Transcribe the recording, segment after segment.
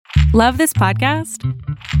Love this podcast?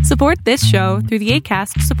 Support this show through the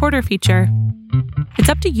Acast supporter feature. It's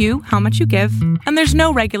up to you how much you give, and there's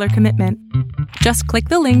no regular commitment. Just click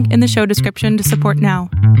the link in the show description to support now.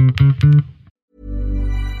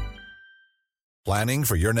 Planning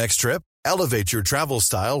for your next trip? Elevate your travel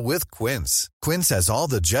style with Quince. Quince has all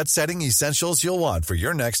the jet-setting essentials you'll want for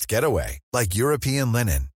your next getaway, like European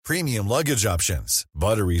linen, premium luggage options,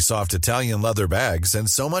 buttery soft Italian leather bags, and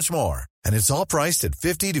so much more. And it's all priced at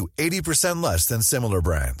 50 to 80% less than similar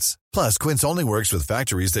brands. Plus, Quince only works with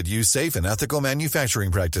factories that use safe and ethical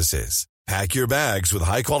manufacturing practices. Pack your bags with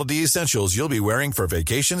high-quality essentials you'll be wearing for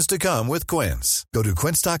vacations to come with Quince. Go to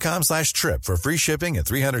quince.com/trip for free shipping and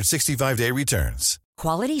 365-day returns.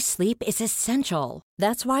 Quality sleep is essential.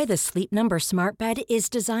 That's why the Sleep Number Smart Bed is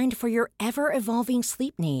designed for your ever-evolving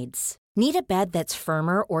sleep needs. Need a bed that's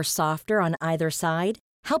firmer or softer on either side?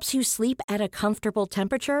 Helps you sleep at a comfortable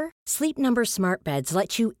temperature? Sleep Number Smart Beds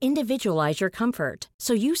let you individualize your comfort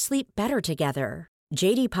so you sleep better together.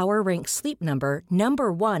 J.D. Power ranks Sleep Number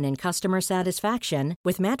number 1 in customer satisfaction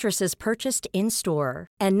with mattresses purchased in-store.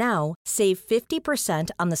 And now, save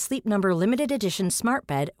 50% on the Sleep Number Limited Edition Smart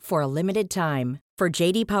Bed for a limited time. For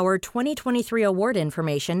J.D. Power 2023 award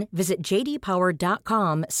information, visit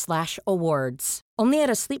jdpower.com/awards. Only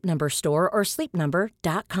at a Sleep Number store or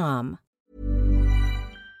sleepnumber.com.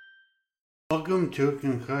 Welcome to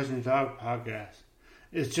Concussion Talk Podcast.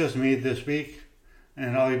 It's just me this week,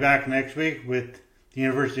 and I'll be back next week with the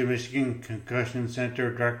University of Michigan Concussion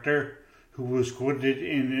Center director, who was quoted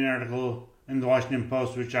in an article in the Washington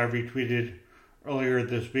Post, which I retweeted earlier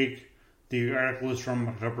this week. The article is from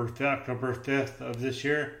October 5th of this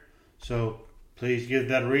year, so please give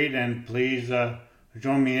that a read, and please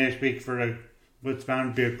join me next week for what's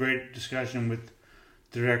bound to be a great discussion with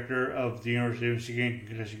the director of the University of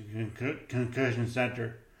Michigan Concussion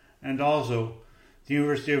Center, and also the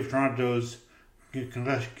University of Toronto's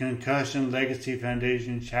Concussion Legacy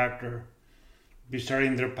Foundation chapter. Be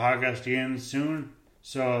starting their podcast again soon,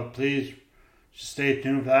 so please stay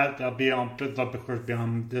tuned for that. They'll of course be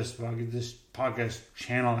on this podcast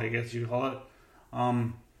channel, I guess you call it,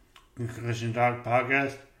 Concussion Talk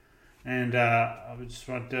Podcast. And I just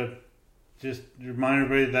want to remind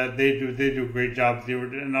everybody that they do a great job. They were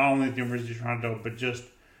not only at the University of Toronto, but just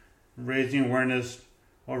raising awareness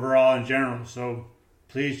overall in general. So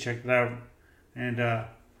please check that out. And I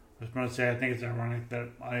was going to say, I think it's ironic that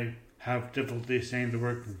I have difficulty saying the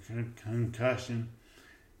word concussion.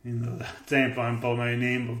 You know, that same fun about my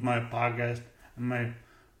name of my podcast and my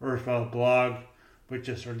erstwhile blog, which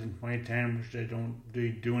I started in 2010, which I don't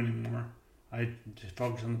really do anymore. I just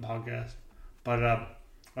focus on the podcast. But I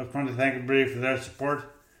just want to thank everybody for their support,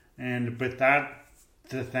 and with that,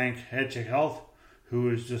 to thank HeadCheck Health, who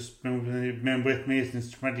has just been with me since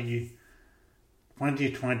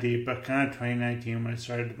 2020, but kind of 2019 when I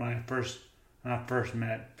started my first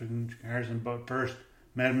met him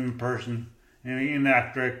in person and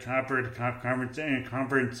after a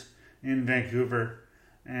conference in Vancouver,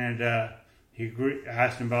 and he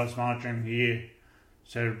asked him about sponsoring. He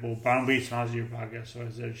said, "Well, why don't we sponsor your podcast?" So I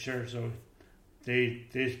said, "Sure." So they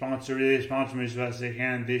sponsor me as best they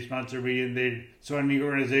can. They sponsor me, and so any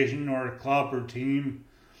organization or a club or team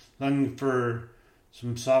looking for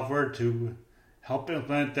some software to help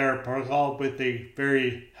implement their protocol with a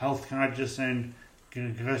very health conscious and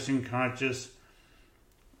concussion conscious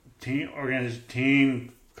team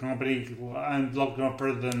company, I'm looking up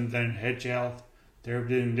further than HeadCheck Health. They're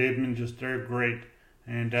great,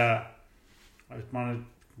 and I just want to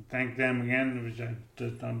thank them again, which I've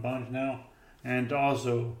just done a bunch now, and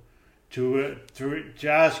also to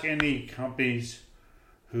ask any companies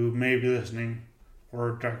who may be listening,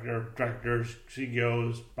 or directors,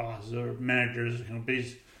 CEOs, bosses, or managers of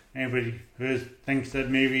companies, anybody who thinks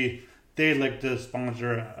that maybe they'd like to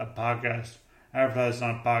sponsor a podcast, advertise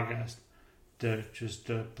on a podcast, to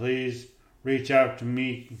please reach out to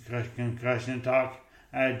me,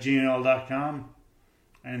 concussiontalk@gmail.com,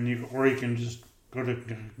 or you can just go to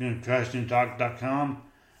concussiontalk.com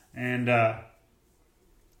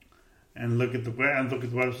and look at the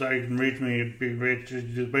website. You can reach me. It'd be great to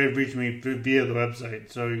reach me via the website,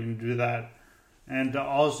 so you can do that. And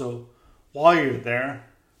also, while you're there,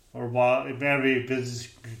 or if you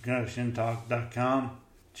visit concussiontalk.com,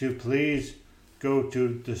 to please go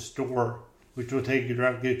to the store, which will take you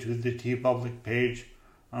directly to the TeePublic page,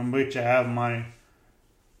 on which I have my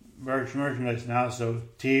merchandise now. So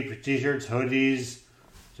t-shirts, hoodies,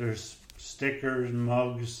 there's stickers,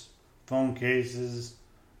 mugs, phone cases,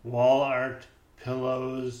 wall art,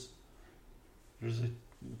 pillows. There's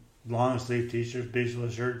long sleeve t-shirts, baseball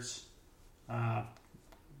shirts,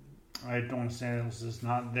 I don't want to say this is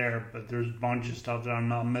not there, but there's a bunch of stuff that I'm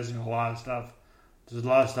not missing. A lot of stuff. There's a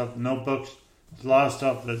lot of stuff, notebooks. There's a lot of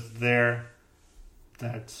stuff that's there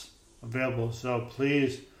that's available. So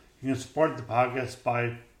please, you can support the podcast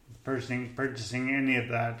by purchasing any of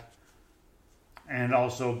that, and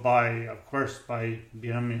also by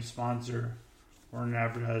becoming a sponsor or an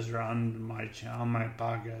advertiser on my channel, on my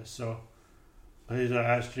podcast. So please, I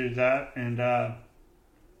ask you to do that, and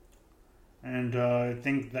I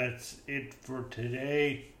think that's it for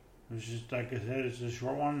today. It was just, like I said, it's a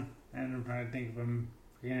short one, and I'm trying to think if I'm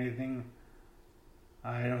forgetting anything.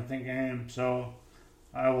 I don't think I am. So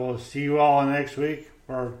I will see you all next week,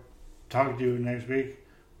 or talk to you next week.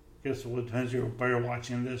 I guess it depends if you're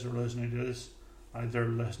watching this or listening to this, either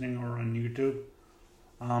listening or on YouTube.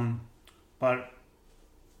 But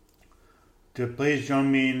to please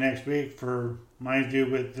join me next week for my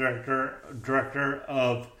interview with director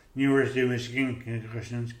of University of Michigan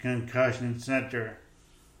Concussion Center.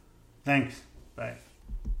 Thanks. Bye.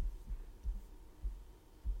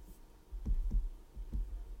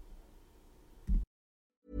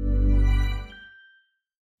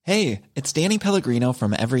 Hey, it's Danny Pellegrino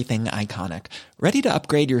from Everything Iconic. Ready to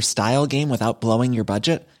upgrade your style game without blowing your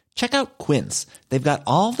budget? Check out Quince. They've got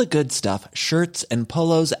all the good stuff, shirts and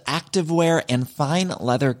polos, activewear, and fine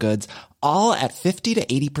leather goods, all at 50 to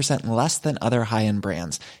 80% less than other high-end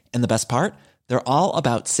brands. And the best part? They're all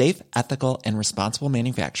about safe, ethical, and responsible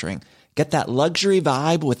manufacturing. Get that luxury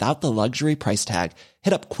vibe without the luxury price tag.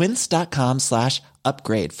 Hit up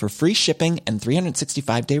quince.com/upgrade for free shipping and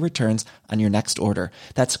 365-day returns on your next order.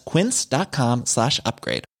 That's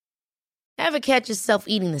quince.com/upgrade. Ever catch yourself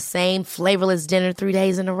eating the same flavorless dinner 3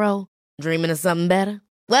 days in a row? Dreaming of something better?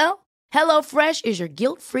 Well, HelloFresh is your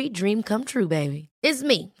guilt-free dream come true, baby. It's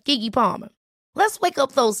me, Keke Palmer. Let's wake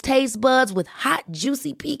up those taste buds with hot,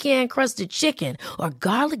 juicy pecan-crusted chicken or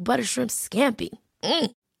garlic butter shrimp scampi.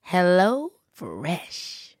 Hello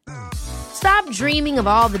Fresh. Stop dreaming of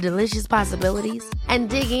all the delicious possibilities and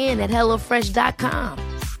dig in at HelloFresh.com.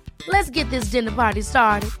 Let's get this dinner party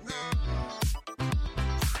started.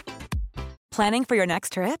 Planning for your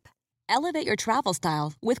next trip? Elevate your travel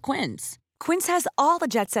style with Quince. Quince has all the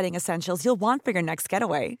jet-setting essentials you'll want for your next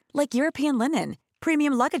getaway, like European linen,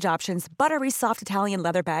 premium luggage options, buttery soft Italian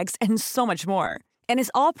leather bags, and so much more. And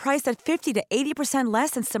is all priced at 50 to 80%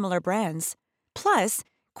 less than similar brands. Plus,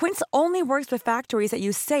 Quince only works with factories that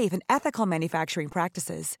use safe and ethical manufacturing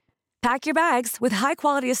practices. Pack your bags with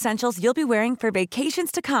high-quality essentials you'll be wearing for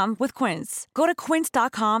vacations to come with Quince. Go to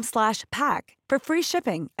quince.com/pack for free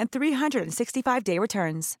shipping and 365-day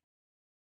returns.